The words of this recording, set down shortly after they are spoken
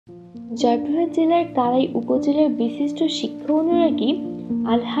জয়পুরহাট জেলার কালাই উপজেলার বিশিষ্ট শিক্ষা অনুরাগী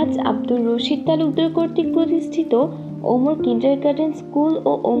আলহাজ আব্দুর রশিদ তালুকদার কর্তৃক প্রতিষ্ঠিত ওমর কিন্ডারগার্টেন স্কুল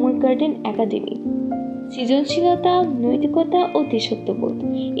ও ওমর গার্ডেন একাডেমি সৃজনশীলতা, নৈতিকতা ও দেশত্ববোধ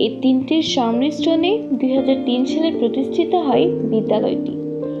এই তিনটির সংমিশ্রণে 2003 সালে প্রতিষ্ঠিত হয় বিদ্যালয়টি।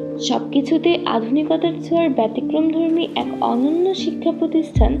 সবকিছুতে আধুনিকতার ছোঁয়ার ব্যতিক্রমধর্মী এক অনন্য শিক্ষা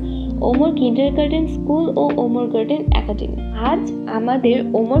প্রতিষ্ঠান ওমর কিন্ডারগার্টেন স্কুল ও ওমর গার্ডেন একাডেমি। আজ আমাদের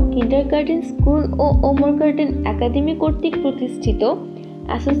ওমর কিন্ডারগার্টেন স্কুল ও ওমর গার্ডেন একাডেমি কর্তৃক প্রতিষ্ঠিত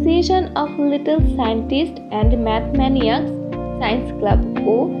association of little scientist and math ম্যানিয়াক্স science club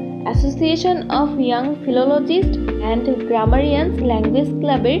O association of young ফিলোলজিস্ট and গ্রামারিয়ান্স language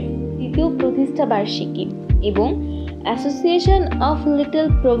ক্লাবের দ্বিতীয় প্রতিষ্ঠা বার্ষিকী এবং association of little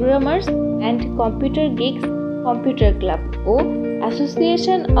programmers and computer geeks computer club O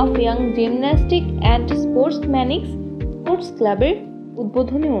association of young gymnastic and sports ম্যানিক্স sports ক্লাবের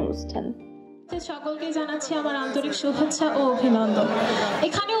উদ্বোধনী অনুষ্ঠান। সকলকে জানাচ্ছি আমার আন্তরিক শুভেচ্ছা ও অভিনন্দন।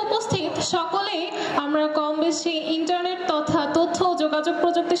 এখানে উপস্থিত সকলে আমরা কম বেশি ইন্টারনেট তথা তথ্য ও যোগাযোগ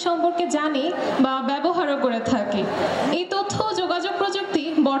প্রযুক্তি সম্পর্কে জানি বা ব্যবহারও করে থাকি। এই তথ্য ও যোগাযোগ প্রযুক্তি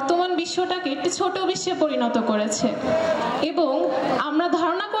বর্তমান বিশ্বটাকে একটি ছোট বিশ্বে পরিণত করেছে এবং আমরা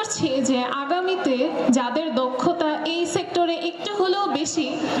ধারণা করছি যে আগামীতে যাদের দক্ষতা এই সেক্টরে একটু হলেও বেশি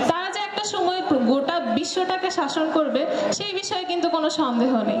তারা যে একটা সময় গোটা বিশ্বটাকে শাসন করবে সেই বিষয়ে কিন্তু কোনো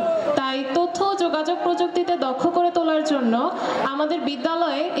সন্দেহ নেই। তাই তথ্য ও যোগাযোগ প্রযুক্তিতে দক্ষ করে তোলার জন্য আমাদের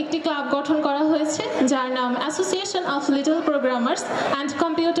বিদ্যালয়ে একটি ক্লাব গঠন করা হয়েছে যার নাম association of little programmers and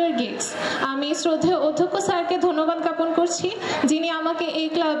computer geeks. আমি শ্রদ্ধেয় অধ্যক্ষ স্যারকে ধন্যবাদ জ্ঞাপন করছি যিনি আমাকে এই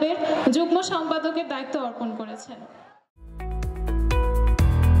ক্লাবের যুগ্ম সম্পাদকের দায়িত্ব অর্পণ করেছেন।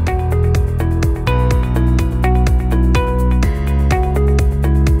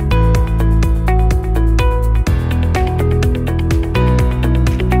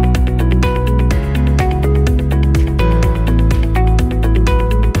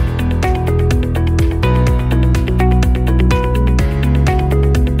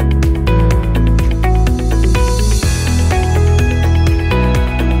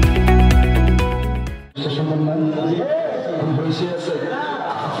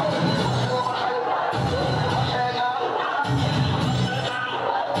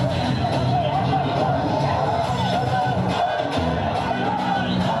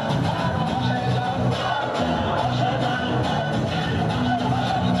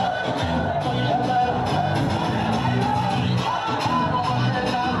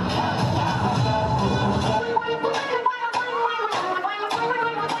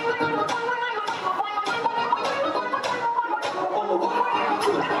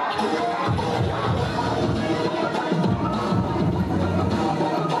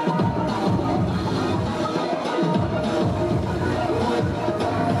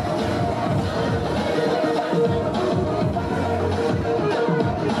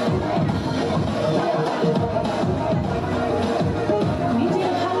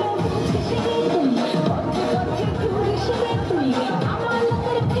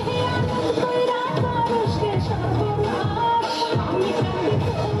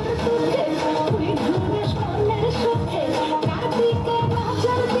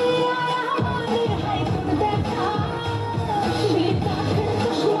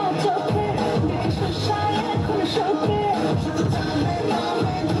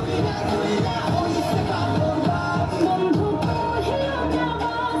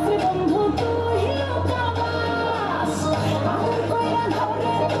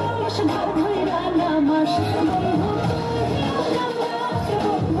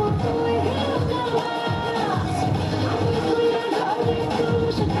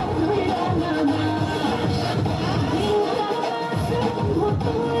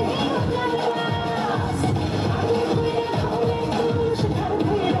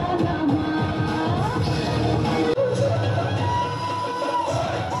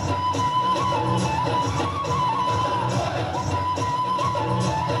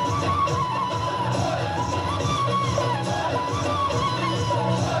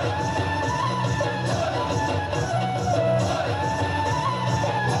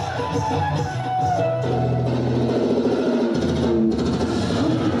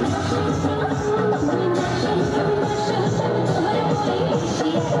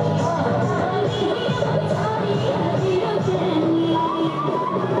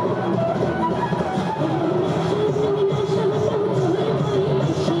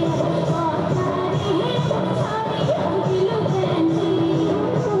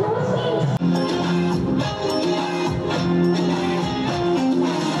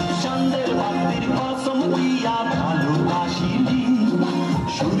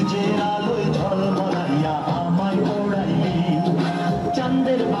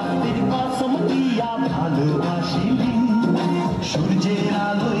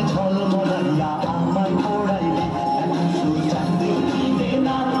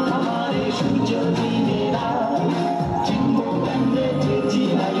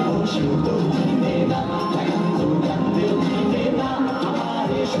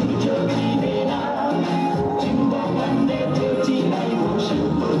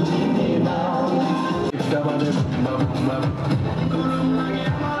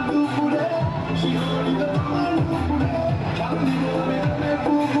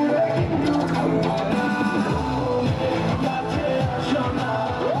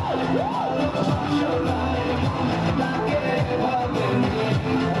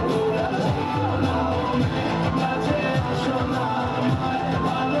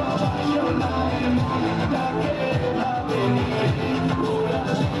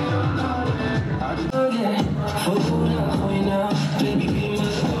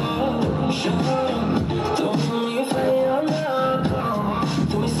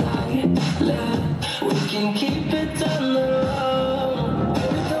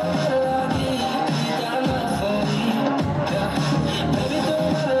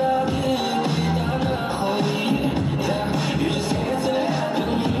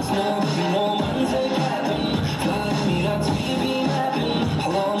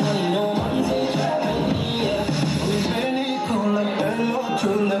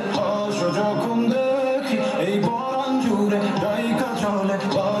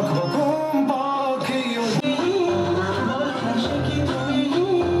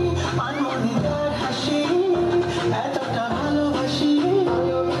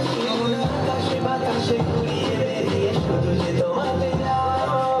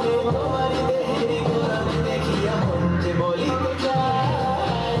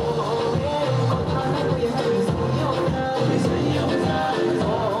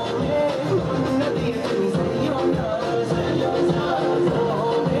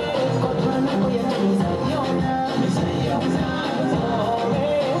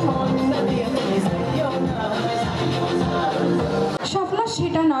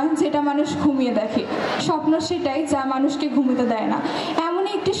 সেটা নয় যেটা মানুষ ঘুমিয়ে দেখে, স্বপ্ন সেটাই যা মানুষকে ঘুমোতে দেয় না।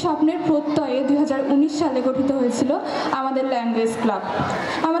 এমনই একটি স্বপ্নের প্রত্যয়ে 2019 সালে গঠিত হয়েছিল আমাদের ল্যাঙ্গুয়েজ ক্লাব।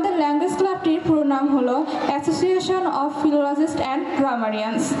 আমাদের ল্যাঙ্গুয়েজ ক্লাবটির পুরো নাম হলো অ্যাসোসিয়েশন অফ ফিলোলজিস্ট অ্যান্ড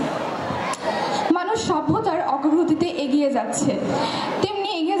গ্রামারিয়ান্স। মানুষ সভ্যতার অগ্রগতিতে এগিয়ে যাচ্ছে, তেমনি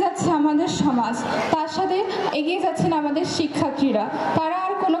এগিয়ে যাচ্ছে আমাদের সমাজ, তার সাথে এগিয়ে যাচ্ছেন আমাদের শিক্ষার্থীরা। তারা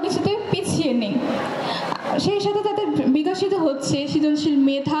আর কোনো কিছুতে পিছিয়ে নেই, সেই সাথে তাদের বিকশিত হচ্ছে সৃজনশীল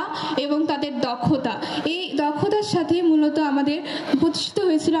মেধা এবং তাদের দক্ষতা। এই দক্ষতার সাথে মূলত আমাদের প্রতিষ্ঠিত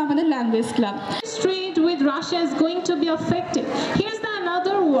হয়েছিল আমাদের language club. Trade with Russia is going to be affected. Here's the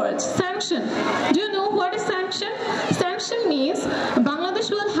another word, sanction. Do you know what is sanction? Sanction means Bangladesh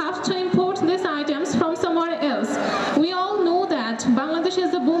will have to import these items from somewhere else. We all know that Bangladesh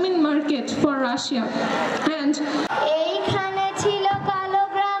is a booming market for Russia. And এইখানে ছিল কালো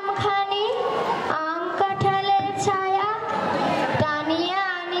গ্রামখানি, আম কাঁঠালের ছায়া, টানিয়া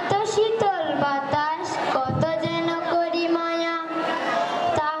আনিত শীতল বাতাস, কত যেন করি মায়া।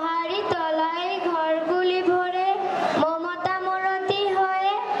 তাহারি তলায় ঘরগুলি ভরে মমতা মরতি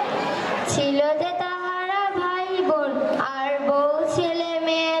হয়ে, ছিল যে তাহারা ভাই বোন আর বউ ছেলে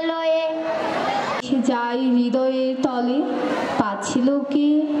মেয়ে লয়ে। যাই হৃদয়ের তলে, পাচ্ছিল কি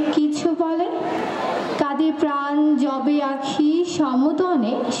কিছু বলে, কাঁদে প্রাণ জবে আখি,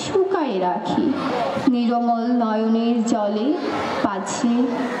 সমতনে শুকায় রাখি, নিরমল নয়নের জলে, পাচ্ছে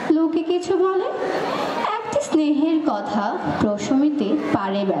লোকে কিছু বলে। একটি স্নেহের কথা প্রশমিতে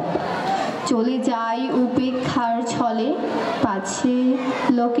পারে ব্যাপার, চলে যায় উপেক্ষার ছলে, পাচ্ছে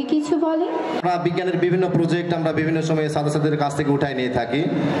লোকে কিছু বলে। আমরা বিজ্ঞানের বিভিন্ন প্রজেক্ট আমরা বিভিন্ন সময়ে ছাত্রছাত্রীদের কাছ থেকে উঠাই নিয়ে থাকি।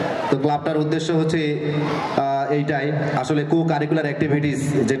 তো ক্লাবটার উদ্দেশ্য হচ্ছে এইটাই, আসলে কো কারিকুলার অ্যাক্টিভিটিস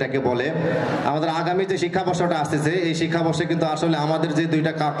যেটাকে বলে। আমাদের আগামী যে শিক্ষাবর্ষটা আসতেছে, এই শিক্ষাবর্ষে কিন্তু আসলে আমাদের যে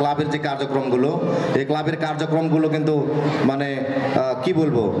দুইটা ক্লাবের যে কার্যক্রমগুলো, এই ক্লাবের কার্যক্রমগুলো কিন্তু মানে কি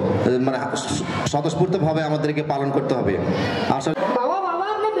বলবো, মানে স্বতঃস্ফূর্তভাবে আমাদেরকে পালন করতে হবে। আসলে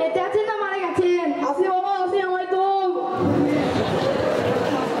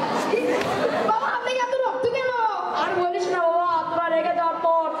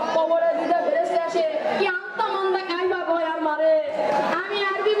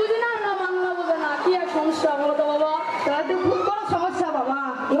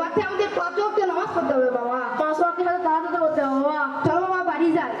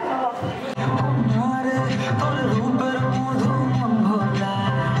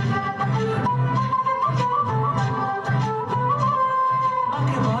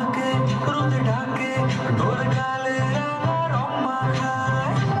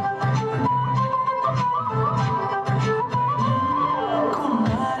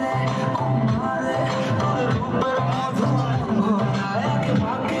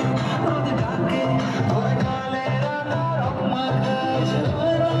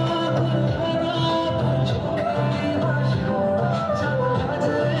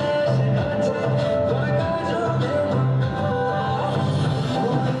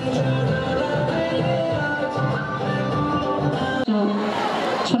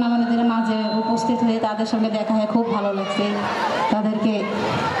তাদের সঙ্গে দেখা হয়, খুব ভালো লাগছে, তাদেরকে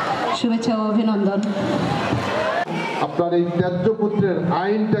শুভেচ্ছা ও অভিনন্দন। আপনার এই ত্যায্যপুত্রের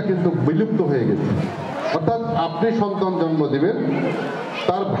আইনটা কিন্তু বিলুপ্ত হয়ে গেছে, অর্থাৎ আপনি সন্তান জন্ম দিবেন,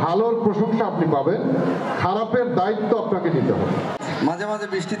 তার ভালোর প্রশংসা আপনি পাবেন, খারাপের দায়িত্ব আপনাকে নিতে হবে। মাঝে মাঝে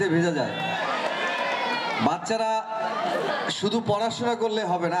বৃষ্টিতে ভেজা যায়, বাচ্চারা শুধু পড়াশোনা করলে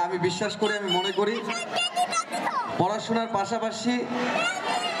হবে না, আমি বিশ্বাস করি, আমি মনে করি পড়াশোনার পাশাপাশি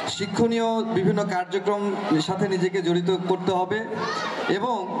শিক্ষণীয় বিভিন্ন কার্যক্রমের সাথে নিজেকে জড়িত করতে হবে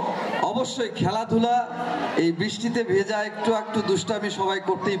এবং অবশ্যই খেলাধুলা, এই বৃষ্টিতে ভেজা একটু দুষ্টামি সবাই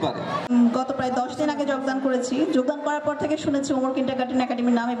করতেই পারে। গত প্রায় 10 দিন আগে যোগদান করেছি। যোগদান করার পর থেকে শুনেছি ওমর কিন্ডারগার্টেন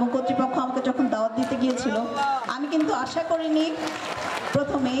একাডেমির নাম, এবং কর্তৃপক্ষ আমাকে যখন দাওয়াত দিতে গিয়েছিল, আমি কিন্তু আশা করিনি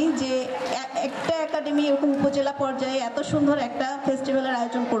প্রথমেই যে একটা একাডেমি এরকম উপজেলা পর্যায়ে এত সুন্দর একটা ফেস্টিভ্যালের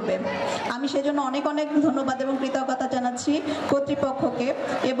আয়োজন করবে। আমি সেজন্য অনেক অনেক ধন্যবাদ এবং কৃতজ্ঞতা জানাচ্ছি কর্তৃপক্ষকে,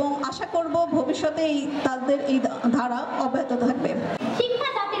 এবং আশা করব ভবিষ্যতে তাদের এই ধারা অব্যাহত থাকবে। শিক্ষা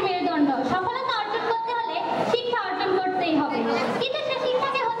জাতির মেরুদণ্ড, সফলতা অর্জন করতে হলে শিক্ষা অর্জন করতেই হবে। কিন্তু